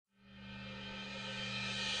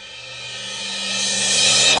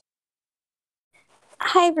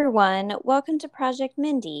Hi, everyone. Welcome to Project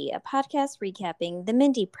Mindy, a podcast recapping the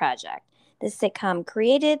Mindy Project, the sitcom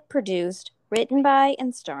created, produced, written by,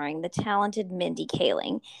 and starring the talented Mindy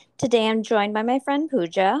Kaling. Today I'm joined by my friend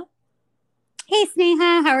Pooja. Hey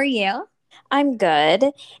Sneha, how are you? I'm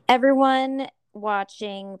good. Everyone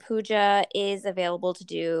watching, Pooja is available to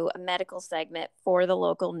do a medical segment for the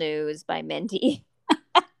local news by Mindy.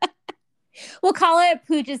 We'll call it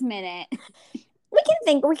Pooja's Minute.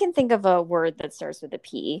 We can think of a word that starts with a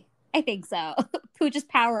P. I think so. Pooja's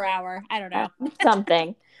Power Hour. I don't know.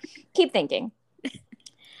 Something. Keep thinking.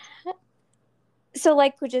 So,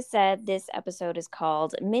 like Pooja said, this episode is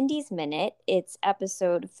called Mindy's Minute. It's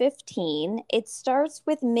episode 15. It starts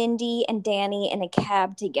with Mindy and Danny in a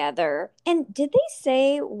cab together. And did they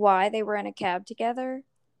say why they were in a cab together?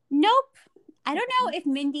 Nope. I don't know if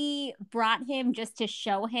Mindy brought him just to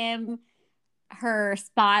show him her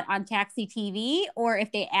spot on Taxi TV or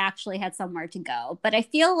if they actually had somewhere to go. But I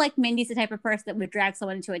feel like Mindy's the type of person that would drag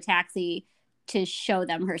someone into a taxi to show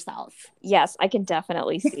them herself. Yes, I can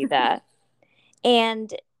definitely see that.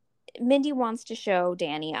 And Mindy wants to show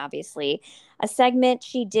Danny, obviously, a segment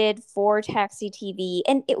she did for Taxi TV,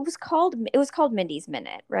 and it was called Mindy's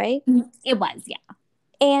Minute, right? It was, yeah.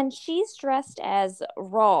 And she's dressed as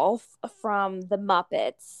Rolf from the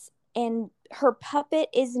Muppets, and her puppet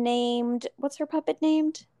is named, what's her puppet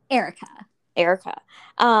named? Erica. Erica.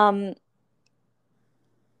 And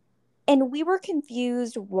we were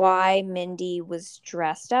confused why Mindy was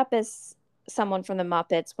dressed up as someone from the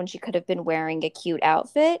Muppets when she could have been wearing a cute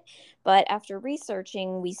outfit. But after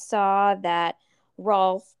researching, we saw that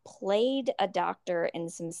Rolf played a doctor in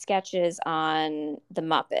some sketches on the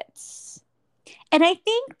Muppets. And I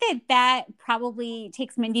think that probably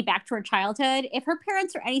takes Mindy back to her childhood. If her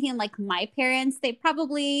parents are anything like my parents, they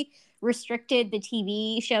probably restricted the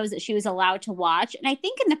TV shows that she was allowed to watch. And I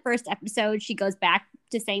think in the first episode, she goes back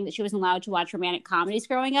to saying that she wasn't allowed to watch romantic comedies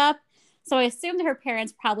growing up. So I assume that her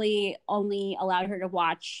parents probably only allowed her to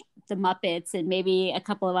watch the Muppets and maybe a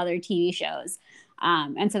couple of other TV shows.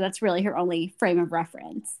 And so that's really her only frame of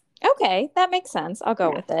reference. Okay, that makes sense. I'll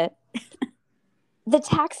go with it. The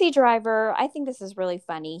taxi driver, I think this is really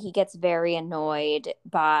funny. He gets very annoyed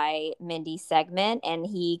by Mindy's segment and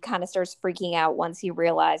he kind of starts freaking out once he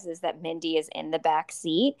realizes that Mindy is in the back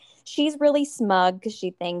seat. She's really smug because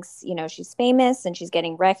she thinks, she's famous and she's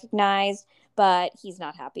getting recognized, but he's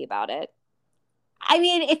not happy about it. I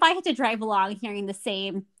mean, if I had to drive along hearing the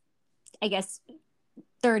same, I guess,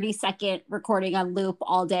 30-second recording on loop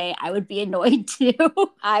all day, I would be annoyed too.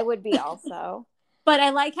 I would be also. But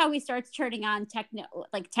I like how he starts turning on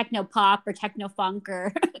techno pop or techno funk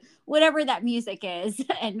or whatever that music is.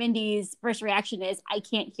 And Mindy's first reaction is, I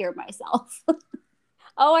can't hear myself.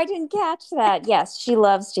 Oh, I didn't catch that. Yes, she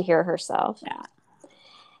loves to hear herself. Yeah.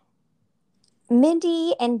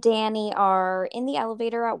 Mindy and Danny are in the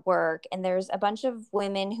elevator at work, and there's a bunch of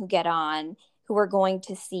women who get on who are going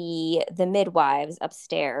to see the midwives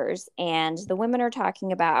upstairs. And the women are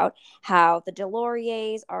talking about how the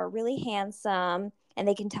Deloriers are really handsome and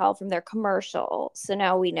they can tell from their commercial. So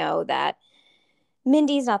now we know that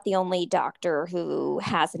Mindy's not the only doctor who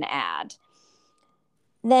has an ad.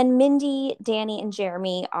 Then Mindy, Danny, and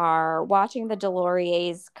Jeremy are watching the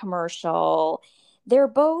Deloriers commercial. They're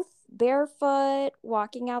both barefoot,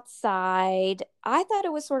 walking outside. I thought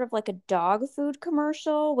it was sort of like a dog food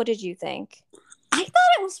commercial. What did you think? I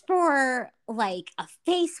thought it was for like a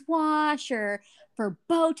face wash or for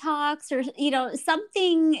Botox or,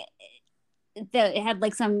 something that had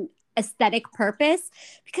like some aesthetic purpose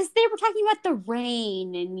because they were talking about the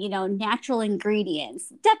rain and, natural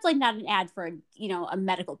ingredients. Definitely not an ad for, a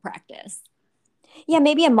medical practice. Yeah,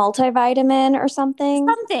 maybe a multivitamin or something.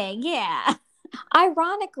 Something, yeah.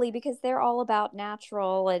 Ironically, because they're all about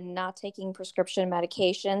natural and not taking prescription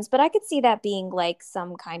medications, but I could see that being like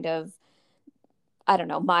some kind of, I don't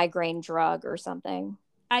know, migraine drug or something.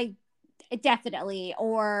 I definitely,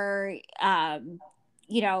 or,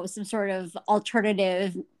 some sort of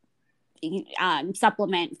alternative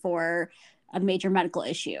supplement for a major medical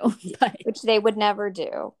issue, but Which they would never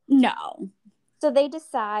do. no. So they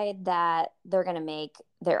decide that they're going to make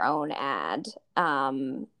their own ad.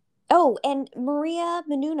 Oh, and Maria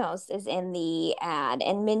Menounos is in the ad,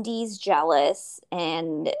 and Mindy's jealous,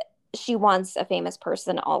 and she wants a famous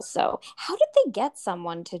person also. How did they get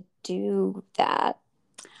someone to do that?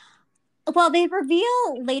 Well, they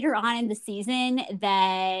reveal later on in the season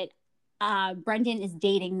that Brendan is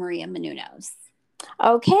dating Maria Menounos.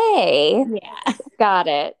 Okay. Yeah. Got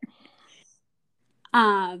it.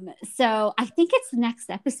 So I think it's the next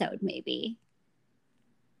episode, maybe.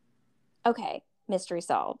 Okay. Mystery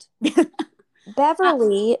solved. Uh,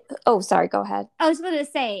 Beverly, oh, sorry, go ahead. I was going to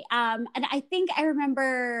say, and I think I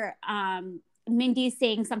remember Mindy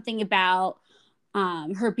saying something about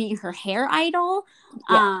her being her hair idol.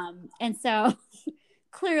 Yeah. And so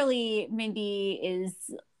clearly Mindy is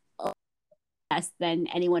less than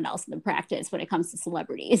anyone else in the practice when it comes to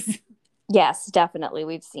celebrities. Yes, definitely.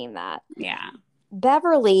 We've seen that. Yeah.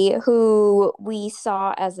 Beverly, who we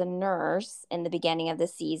saw as a nurse in the beginning of the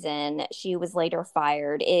season, she was later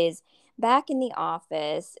fired, is back in the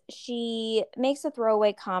office. She makes a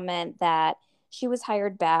throwaway comment that she was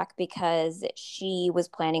hired back because she was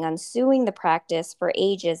planning on suing the practice for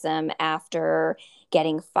ageism after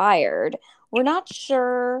getting fired. We're not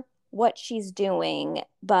sure what she's doing,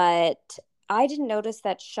 but I didn't notice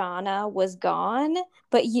that Shauna was gone,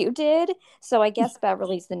 but you did. So I guess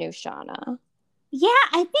Beverly's the new Shauna. Yeah,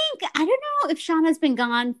 I don't know if Shauna's been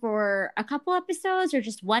gone for a couple episodes or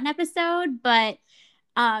just one episode, but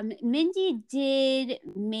Mindy did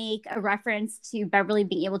make a reference to Beverly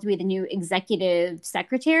being able to be the new executive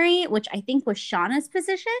secretary, which I think was Shauna's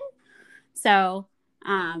position. So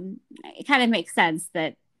it kind of makes sense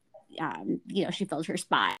that, she filled her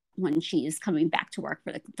spot when she's coming back to work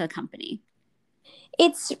for the company.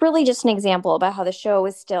 It's really just an example about how the show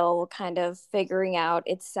is still kind of figuring out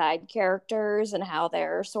its side characters and how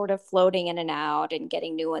they're sort of floating in and out and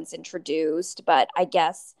getting new ones introduced. But I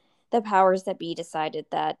guess the powers that be decided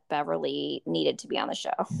that Beverly needed to be on the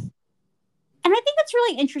show. And I think it's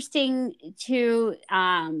really interesting to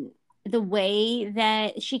the way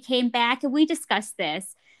that she came back. And we discussed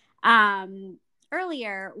this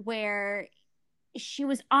earlier, where she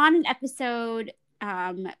was on an episode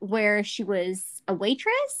where she was a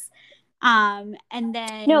waitress. And No,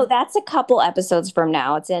 then, that's a couple episodes from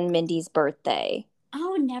now. It's in Mindy's birthday.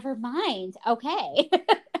 oh, never mind. Okay.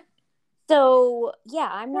 So, yeah,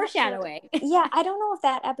 I'm not sure. Foreshadowing. Yeah, I don't know if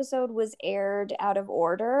that episode was aired out of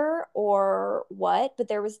order or what, but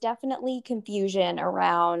there was definitely confusion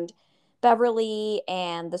around Beverly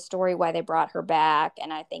and the story why they brought her back.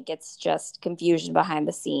 And I think it's just confusion behind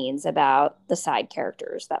the scenes about the side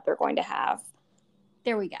characters that they're going to have.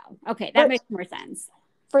 There we go. Okay, that For, makes more sense.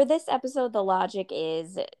 for this episode, the logic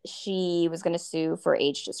is she was going to sue for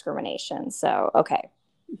age discrimination. So, okay.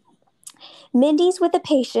 Mindy's with a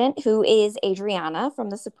patient who is Adriana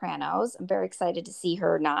from The Sopranos. I'm very excited to see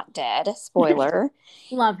her not dead. Spoiler.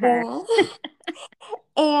 Love her. Yeah.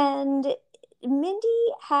 And Mindy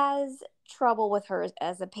has trouble with her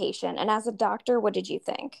as a patient. And as a doctor, what did you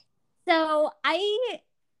think? So I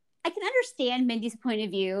can understand Mindy's point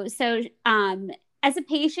of view. So as a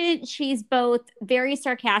patient, she's both very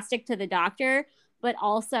sarcastic to the doctor, but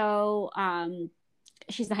also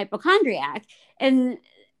she's a hypochondriac. And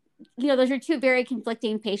those are two very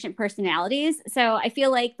conflicting patient personalities. So I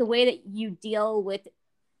feel like the way that you deal with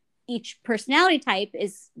each personality type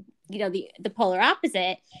is, the polar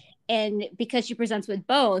opposite. And because she presents with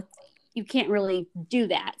both, you can't really do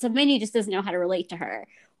that. So Minnie just doesn't know how to relate to her,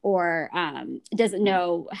 or doesn't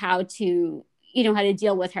know how to, how to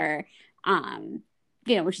deal with her,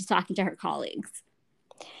 when she's talking to her colleagues.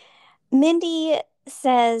 Mindy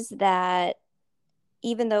says that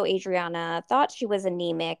even though Adriana thought she was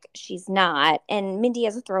anemic, she's not. And Mindy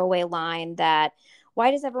has a throwaway line that, why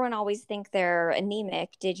does everyone always think they're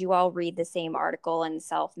anemic? Did you all read the same article in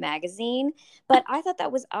Self magazine? But I thought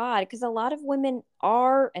that was odd because a lot of women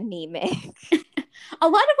are anemic. A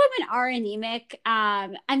lot of women are anemic. I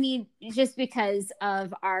mean, just because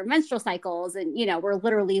of our menstrual cycles, and we're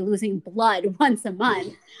literally losing blood once a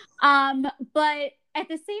month. But at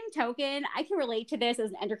the same token, I can relate to this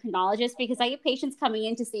as an endocrinologist because I get patients coming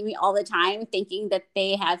in to see me all the time thinking that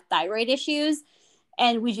they have thyroid issues.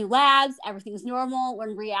 And we do labs, everything's normal.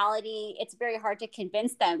 When in reality, it's very hard to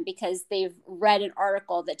convince them because they've read an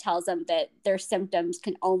article that tells them that their symptoms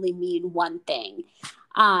can only mean one thing.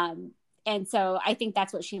 And so I think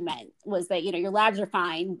that's what she meant, was that, your labs are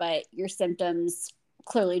fine, but your symptoms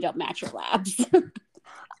clearly don't match your labs. I'm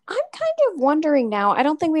kind of wondering now. I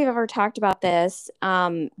don't think we've ever talked about this.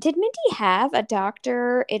 Did Mindy have a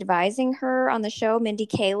doctor advising her on the show, Mindy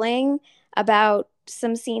Kaling, about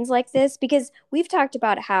some scenes like this? Because we've talked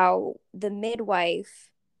about how the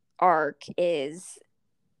midwife arc is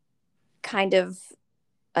kind of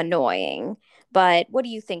annoying. But what do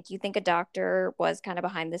you think? Do you think a doctor was kind of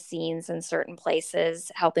behind the scenes in certain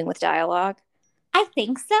places helping with dialogue? I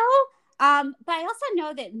think so. But I also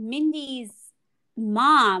know that Mindy's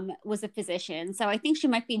mom was a physician. So I think she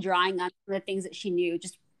might be drawing on the things that she knew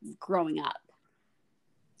just growing up.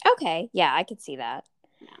 Okay, yeah, I could see that.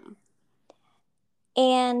 Yeah.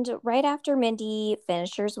 And right after Mindy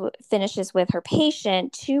finishes with her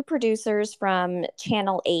patient, two producers from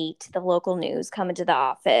Channel 8, the local news, come into the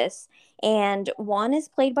office. And one is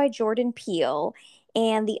played by Jordan Peele,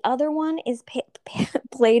 and the other one is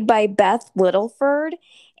played by Beth Littleford.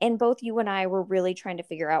 And both you and I were really trying to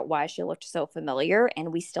figure out why she looked so familiar,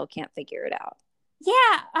 and we still can't figure it out.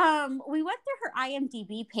 Yeah, we went through her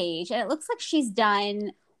IMDb page, and it looks like she's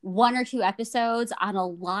done one or two episodes on a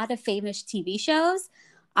lot of famous TV shows,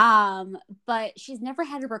 um, but she's never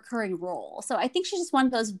had a recurring role. So I think she's just one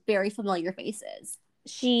of those very familiar faces.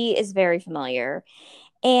 She is very familiar.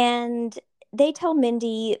 And they tell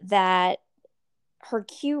Mindy that her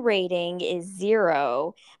Q rating is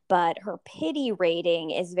 0, but her pity rating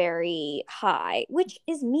is very high, which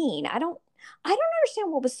is mean. I don't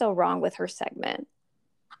understand what was so wrong with her segment.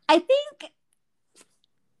 I think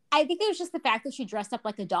I think it was just the fact that she dressed up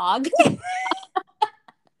like a dog.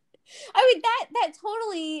 I mean that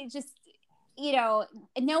totally just,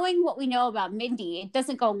 knowing what we know about Mindy, it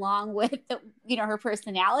doesn't go along with her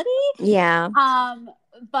personality. Yeah, Um,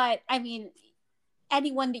 but I mean,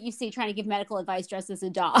 anyone that you see trying to give medical advice dressed as a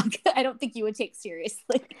dog, I don't think you would take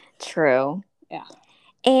seriously. true. Yeah.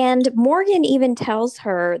 And Morgan even tells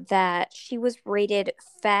her that she was rated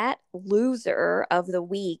fat loser of the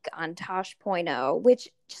week on Tosh.0, which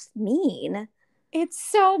just mean. It's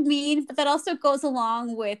so mean, but that also goes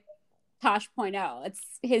along with Tosh.0. It's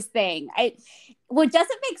his thing. What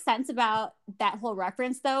doesn't make sense about that whole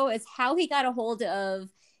reference though is how he got a hold of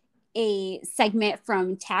a segment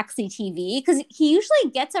from Taxi TV, because he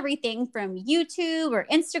usually gets everything from YouTube or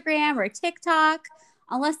Instagram or TikTok,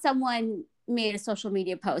 unless someone made a social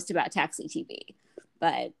media post about Taxi TV.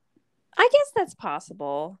 But I guess that's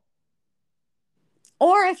possible.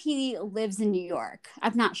 or if he lives in New York,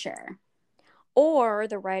 I'm not sure. Or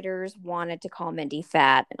the writers wanted to call Mindy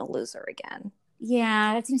fat and a loser again.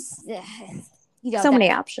 Yeah, that seems So many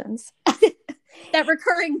options. that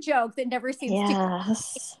recurring joke that never seems to.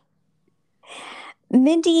 Yes.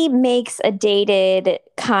 Mindy makes a dated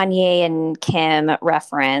Kanye and Kim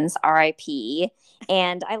reference, RIP.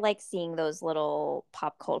 And I like seeing those little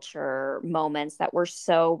pop culture moments that were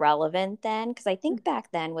so relevant then. Because I think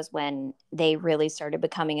back then was when they really started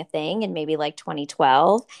becoming a thing in maybe like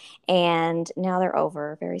 2012. And now they're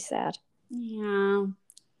over. Very sad. Yeah.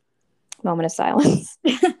 Moment of silence.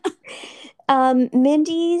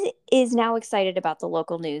 Mindy is now excited about the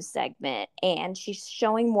local news segment and she's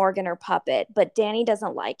showing Morgan her puppet, but Danny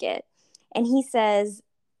doesn't like it. And he says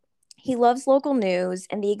he loves local news.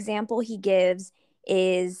 And the example he gives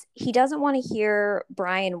is he doesn't want to hear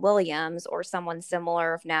Brian Williams or someone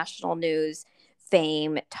similar of national news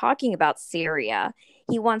fame talking about Syria.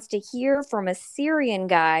 He wants to hear from a Syrian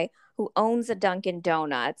guy who owns a Dunkin'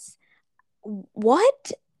 Donuts.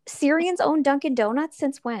 What? Syrians own Dunkin' Donuts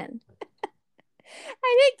since when?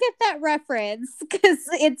 I didn't get that reference because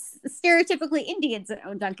it's stereotypically Indians that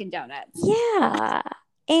own Dunkin' Donuts. Yeah.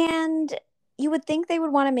 And you would think they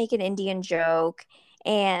would want to make an Indian joke.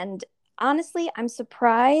 And honestly, I'm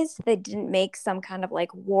surprised they didn't make some kind of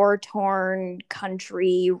like war torn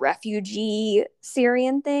country refugee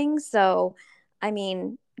Syrian thing. So, I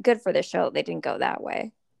mean, good for the show. They didn't go that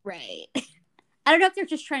way. Right. I don't know if they're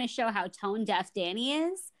just trying to show how tone deaf Danny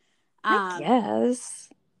is. I Um, guess.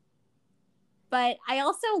 but I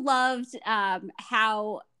also loved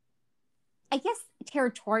how, I guess,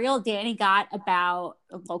 territorial Danny got about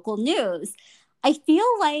local news. I feel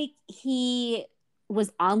like he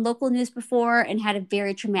was on local news before and had a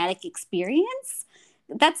very traumatic experience.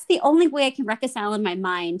 That's the only way I can reconcile in my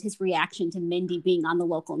mind his reaction to Mindy being on the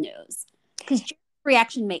local news, because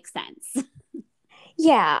reaction makes sense.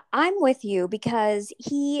 Yeah, I'm with you because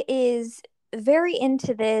he is very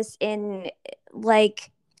into this in like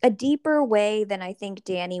a deeper way than I think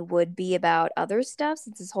Danny would be about other stuff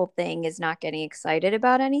since his whole thing is not getting excited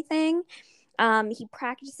about anything. He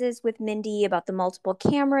practices with Mindy about the multiple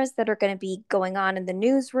cameras that are going to be going on in the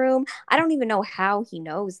newsroom. I don't even know how he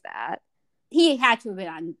knows that. He had to have been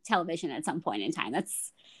on television at some point in time.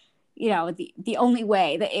 That's, the only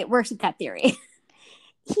way that it works with that theory.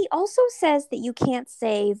 He also says that you can't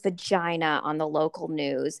say vagina on the local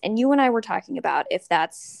news. And you and I were talking about if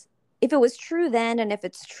it was true then and if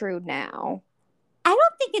it's true now. I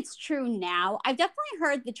don't think it's true now. I've definitely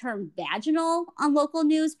heard the term vaginal on local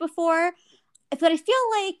news before, but I feel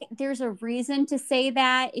like there's a reason to say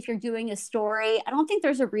that if you're doing a story. I don't think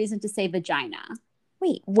there's a reason to say vagina.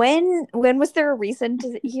 Wait, when was there a reason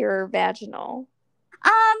to hear vaginal?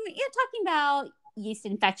 You're talking about yeast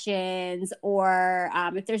infections, or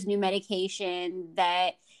if there's new medication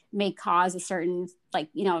that may cause a certain, like,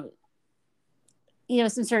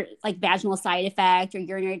 some sort of like vaginal side effect or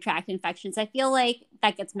urinary tract infections. I feel like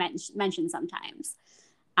that gets mentioned sometimes.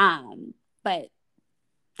 But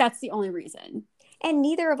that's the only reason. And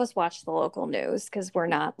neither of us watch the local news because we're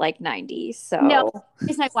not like 90s. No, So, the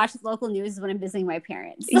reason I watch the local news is when I'm visiting my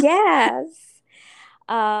parents. yes.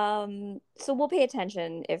 So we'll pay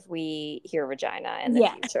attention if we hear vagina in the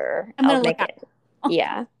Yeah, future. I'm I'll gonna look make out. it.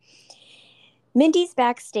 Yeah. Mindy's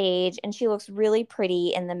backstage and she looks really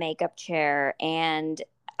pretty in the makeup chair. And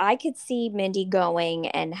I could see Mindy going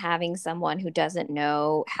and having someone who doesn't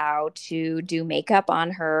know how to do makeup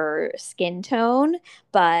on her skin tone.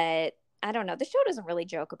 But I don't know. The show doesn't really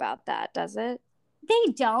joke about that, does it?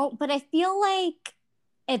 They don't, but I feel like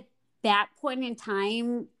at that point in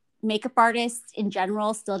time, makeup artists in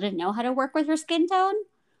general still didn't know how to work with her skin tone.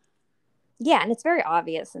 Yeah. And it's very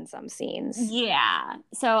obvious in some scenes. Yeah.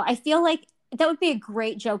 So I feel like that would be a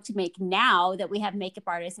great joke to make now that we have makeup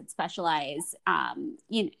artists that specialize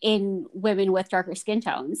in women with darker skin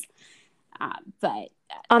tones. But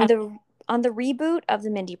On the reboot of the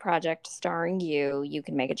Mindy Project starring you, you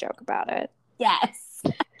can make a joke about it. yes.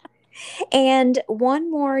 And one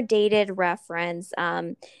more dated reference.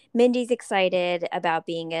 Mindy's excited about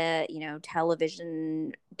being a,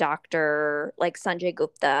 television doctor like Sanjay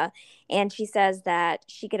Gupta. And she says that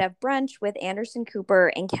she could have brunch with Anderson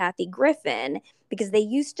Cooper and Kathy Griffin because they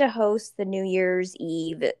used to host the New Year's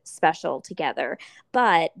Eve special together,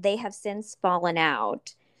 but they have since fallen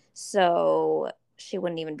out. So she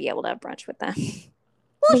wouldn't even be able to have brunch with them. I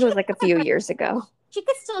Well, think it was like a few years ago. she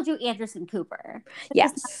could still do Anderson Cooper.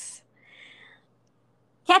 Yes.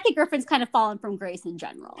 Kathy Griffin's kind of fallen from grace in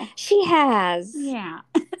general. She has, Yeah.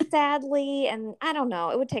 sadly, and I don't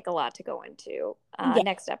know, it would take a lot to go into Yeah.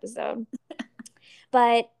 next episode.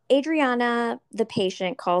 But Adriana, the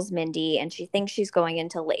patient, calls Mindy and she thinks she's going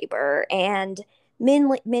into labor. And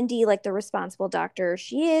Mindy, like the responsible doctor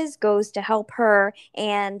she is, goes to help her.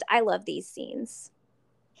 And I love these scenes.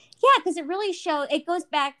 Yeah, because it goes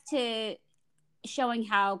back to showing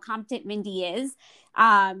how competent Mindy is.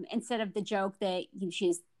 Instead of the joke that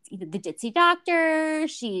she's the ditzy doctor,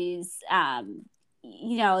 she's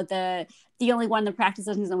the only one in the practice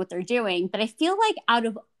doesn't know what they're doing. But I feel like out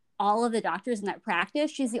of all of the doctors in that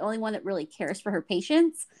practice, she's the only one that really cares for her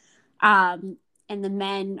patients. And the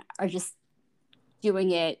men are just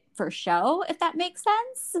doing it for show, if that makes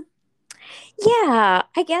sense. Yeah,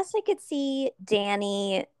 I guess I could see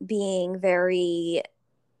Danny being very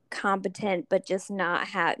competent, but just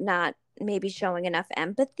not maybe showing enough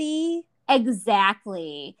empathy.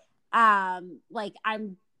 Exactly. Like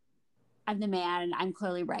I'm the man, I'm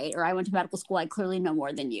clearly right, or I went to medical school, I clearly know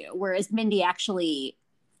more than you. Whereas Mindy actually,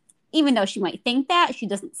 even though she might think that, she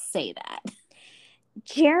doesn't say that.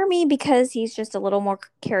 Jeremy, because he's just a little more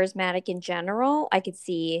charismatic in general, I could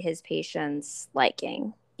see his patients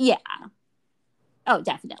liking. Yeah. Oh,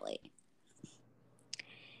 definitely.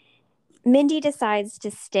 Mindy decides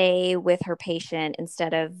to stay with her patient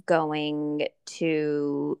instead of going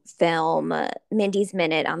to film Mindy's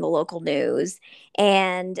Minute on the local news.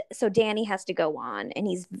 And so Danny has to go on, and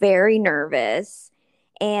he's very nervous.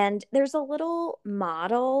 And there's a little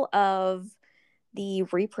model of the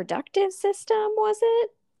reproductive system, was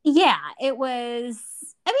it? Yeah, it was,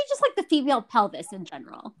 I mean, just like the female pelvis in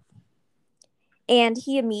general. And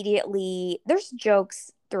he immediately, there's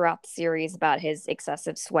jokes throughout the series about his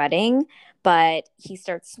excessive sweating, but he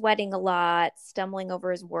starts sweating a lot, stumbling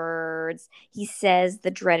over his words. He says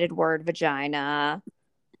the dreaded word vagina.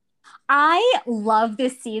 I love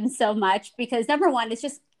this scene so much because number one, it's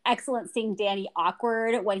just excellent seeing Danny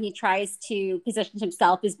awkward when he tries to position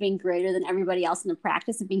himself as being greater than everybody else in the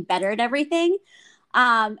practice and being better at everything.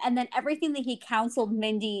 And then everything that he counseled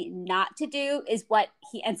Mindy not to do is what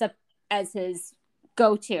he ends up as his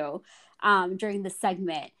go-to during the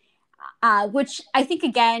segment, which I think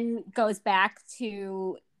again goes back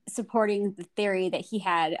to supporting the theory that he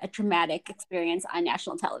had a traumatic experience on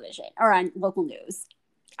national television or on local news.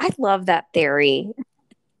 I love that theory.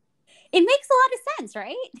 It makes a lot of sense,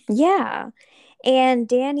 right? Yeah. And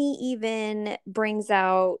Danny even brings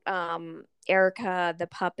out Erica, the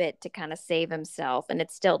puppet, to kind of save himself, and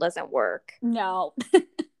it still doesn't work. No.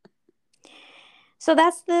 So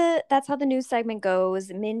that's how the news segment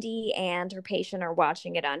goes. Mindy and her patient are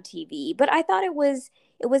watching it on TV. But I thought it was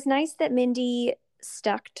nice that Mindy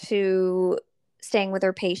stuck to staying with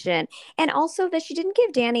her patient, and also that she didn't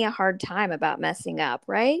give Danny a hard time about messing up,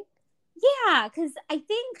 right? Yeah, because I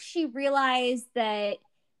think she realized that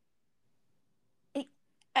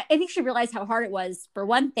I think she realized how hard it was for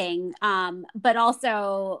one thing, but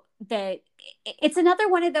also that it's another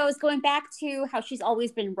one of those going back to how she's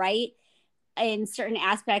always been right. in certain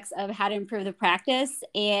aspects of how to improve the practice.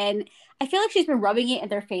 And I feel like she's been rubbing it in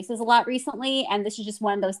their faces a lot recently. And this is just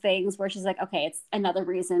one of those things where she's like, okay, it's another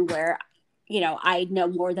reason where, I know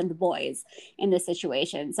more than the boys in this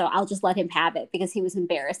situation. So I'll just let him have it because he was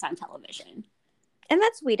embarrassed on television. And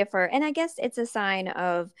that's sweet of her. And I guess it's a sign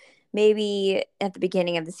of maybe at the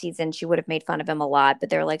beginning of the season, she would have made fun of him a lot, but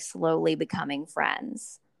they're like slowly becoming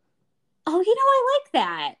friends. Oh, I like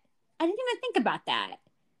that. I didn't even think about that.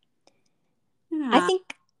 I Yeah.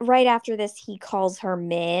 think right after this, he calls her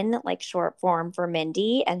Min, like short form for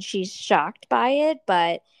Mindy, and she's shocked by it.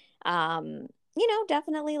 But,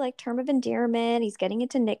 definitely like term of endearment. He's getting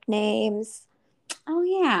into nicknames. Oh,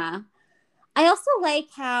 yeah. I also like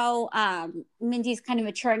how Mindy's kind of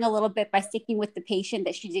maturing a little bit by sticking with the patient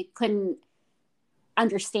that couldn't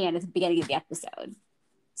understand at the beginning of the episode.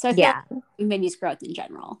 So I feel Yeah. like Mindy's growth in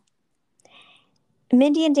general.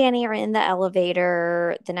 Mindy and Danny are in the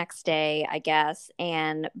elevator the next day, I guess,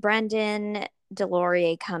 and Brendan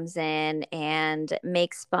Delorier comes in and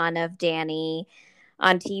makes fun of Danny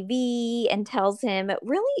on TV and tells him,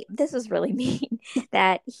 really, this is really mean,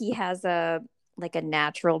 that he has a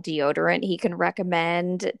natural deodorant he can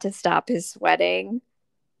recommend to stop his sweating.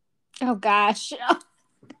 Oh gosh.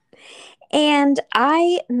 And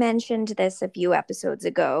I mentioned this a few episodes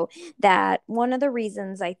ago that one of the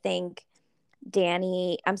reasons I think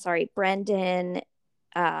Brendan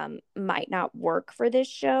might not work for this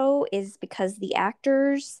show is because the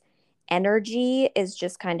actors' energy is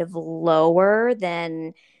just kind of lower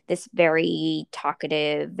than this very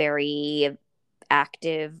talkative, very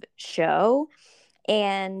active show.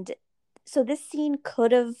 And so this scene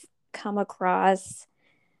could have come across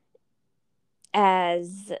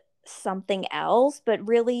as something else, but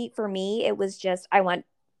really for me, it was just I want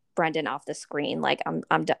Brendan off the screen. Like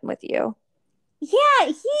I'm done with you. Yeah,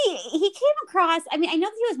 he came across, I mean, I know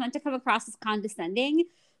that he was meant to come across as condescending,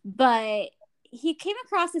 but he came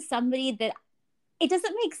across as somebody that it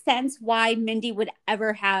doesn't make sense why Mindy would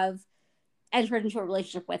ever have entered into a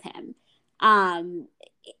relationship with him. Um,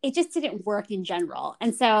 it just didn't work in general.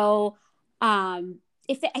 And so I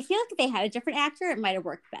feel like if they had a different actor, it might have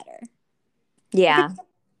worked better. Because, Yeah.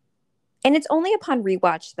 And it's only upon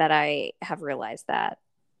rewatch that I have realized that.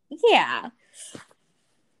 yeah.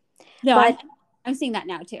 No, But I'm seeing that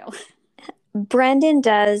now too. Brendan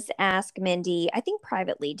does ask Mindy, I think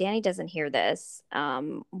privately, Danny doesn't hear this,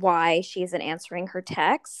 why she isn't answering her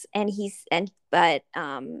texts. But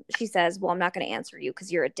she says, well, I'm not going to answer you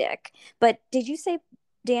because you're a dick. But did you say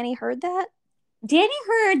Danny heard that? Danny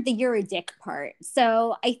heard the you're a dick part.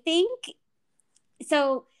 So I think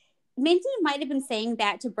so Mindy might have been saying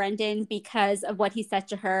that to Brendan because of what he said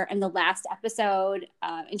to her in the last episode,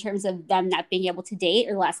 in terms of them not being able to date,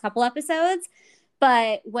 or the last couple episodes.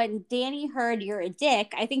 But when Danny heard you're a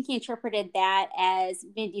dick, I think he interpreted that as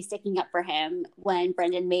Mindy sticking up for him when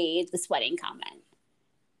Brendan made the sweating comment.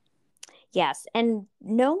 Yes. And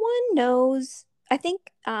no one knows. I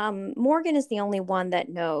think Morgan is the only one that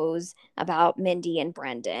knows about Mindy and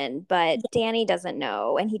Brendan, but Danny doesn't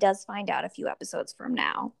know. And he does find out a few episodes from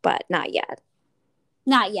now, but not yet.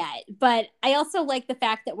 Not yet, but I also like the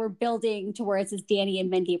fact that we're building towards this Danny and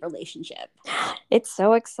Mindy relationship. It's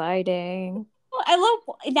so exciting. Well, I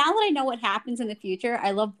love, now that I know what happens in the future,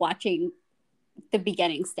 I love watching the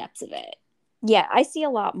beginning steps of it. Yeah, I see a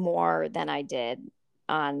lot more than I did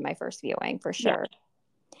on my first viewing for Yeah. sure.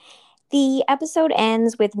 The episode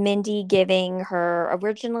ends with Mindy giving her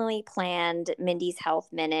originally planned Mindy's Health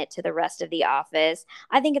Minute to the rest of the office.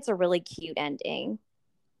 I think it's a really cute ending.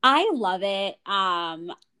 I love it.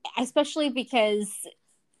 Especially because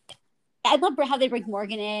I love how they bring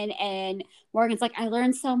Morgan in, and Morgan's like, I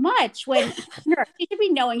learned so much when she should be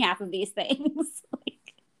knowing half of these things.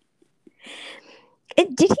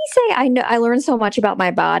 Did he say I know I learned so much about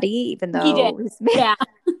my body, even He did. though Yeah.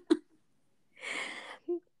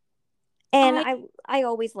 and I I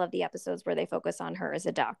always love the episodes where they focus on her as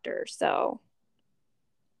a doctor. So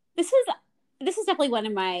this is this is definitely one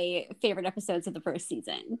of my favorite episodes of the first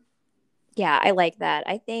season. yeah, I like that.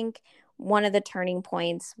 I think one of the turning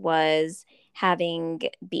points was having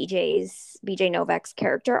BJ Novak's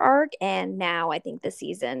character arc, and now I think the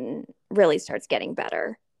season really starts getting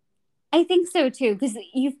better. I think so too, because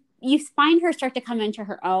you find her start to come into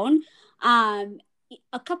her own. Um,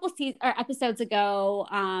 a couple or episodes ago,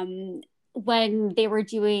 when they were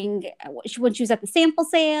doing when she was at the sample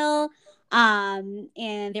sale, and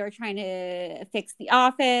they were trying to fix the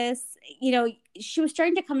office. She was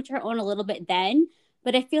starting to come into her own a little bit then,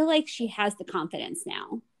 but I feel like she has the confidence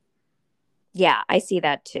now. Yeah, I see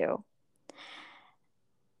that too.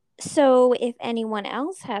 So, if anyone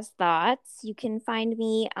else has thoughts, you can find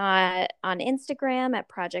me on Instagram at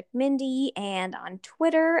Project Mindy and on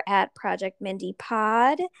Twitter at Project Mindy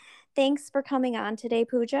Pod. Thanks for coming on today,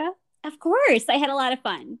 Pooja. Of course, I had a lot of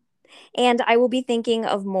fun. And I will be thinking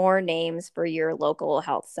of more names for your local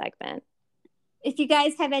health segment. If you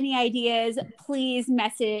guys have any ideas, please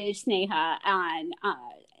message Sneha on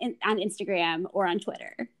Instagram or on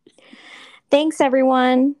Twitter. Thanks,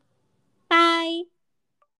 everyone. Bye.